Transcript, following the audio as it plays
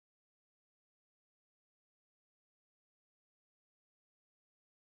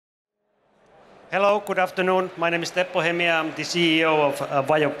Hello, good afternoon. My name is Teppo Hemia. I'm the CEO of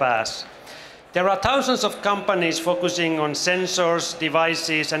Wirepas. There are thousands of companies focusing on sensors,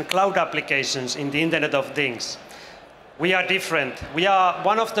 devices, and cloud applications in the Internet of Things. We are different. We are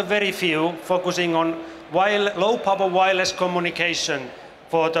one of the very few focusing on low-power wireless communication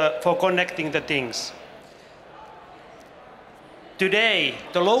for connecting the things. Today,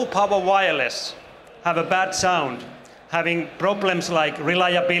 the low-power wireless have a bad sound, having problems like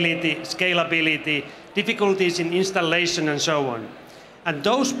reliability, scalability, difficulties in installation, and so on. And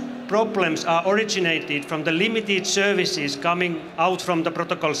those problems are originated from the limited services coming out from the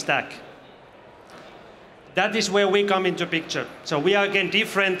protocol stack. That is where we come into picture. So we are again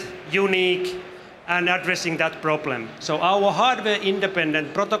different, unique, and addressing that problem. So our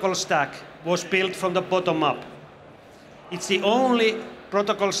hardware-independent protocol stack was built from the bottom up. It's the only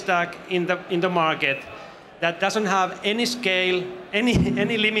protocol stack in the market that doesn't have any scale,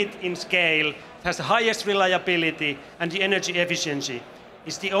 any limit in scale. It has the highest reliability and the energy efficiency.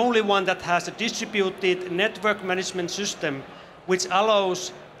 It's the only one that has a distributed network management system which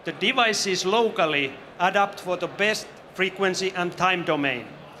allows the devices locally adapt for the best frequency and time domain.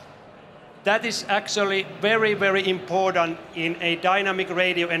 That is actually very, very important in a dynamic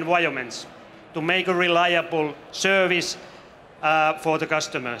radio environment to make a reliable service for the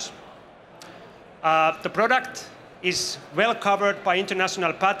customers. The product is well covered by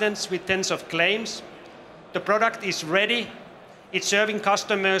international patents with tens of claims. The product is ready. It's serving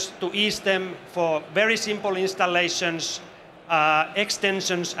customers to ease them for very simple installations,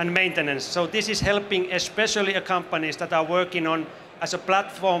 extensions, and maintenance. So this is helping especially companies that are working on as a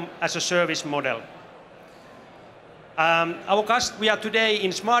platform, as a service model. We are today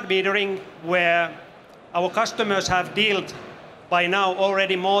in smart metering, where our customers have dealt by now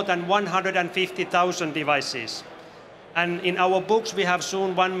already more than 150,000 devices. And in our books, we have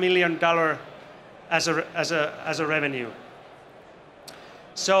soon $1 million as a revenue.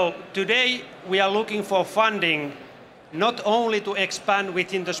 So today, we are looking for funding not only to expand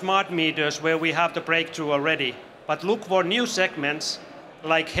within the smart meters where we have the breakthrough already, but look for new segments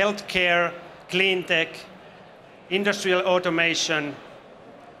like healthcare, clean tech, industrial automation,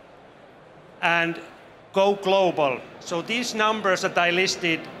 and go global. So these numbers that I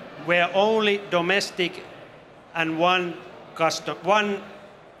listed were only domestic and one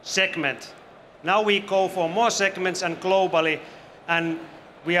segment. Now we go for more segments and globally, and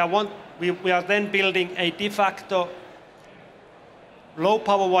we are then building a de facto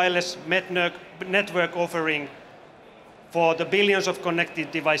low-power wireless network offering for the billions of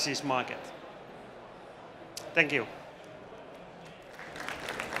connected devices market. Thank you.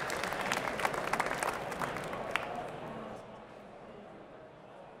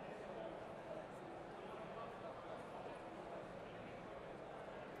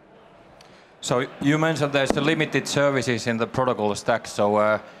 So you mentioned there's limited services in the protocol stack.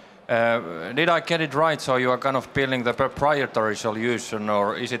 So did I get it right? So you are kind of building the proprietary solution,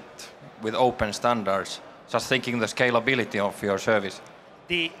 or is it with open standards? Just thinking the scalability of your service.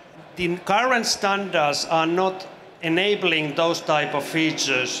 The current standards are not enabling those type of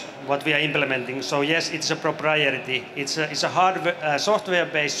features what we are implementing. So yes, it's a proprietary. It's a hardware,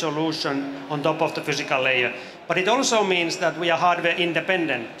 software-based solution on top of the physical layer. But it also means that we are hardware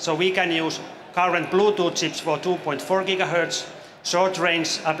independent. So we can use current Bluetooth chips for 2.4 gigahertz,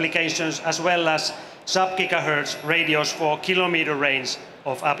 short-range applications, as well as sub-gigahertz radios for kilometer range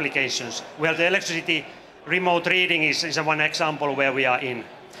of applications, where the electricity remote reading is one example where we are in.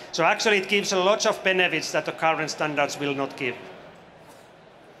 So actually it gives a lot of benefits that the current standards will not give.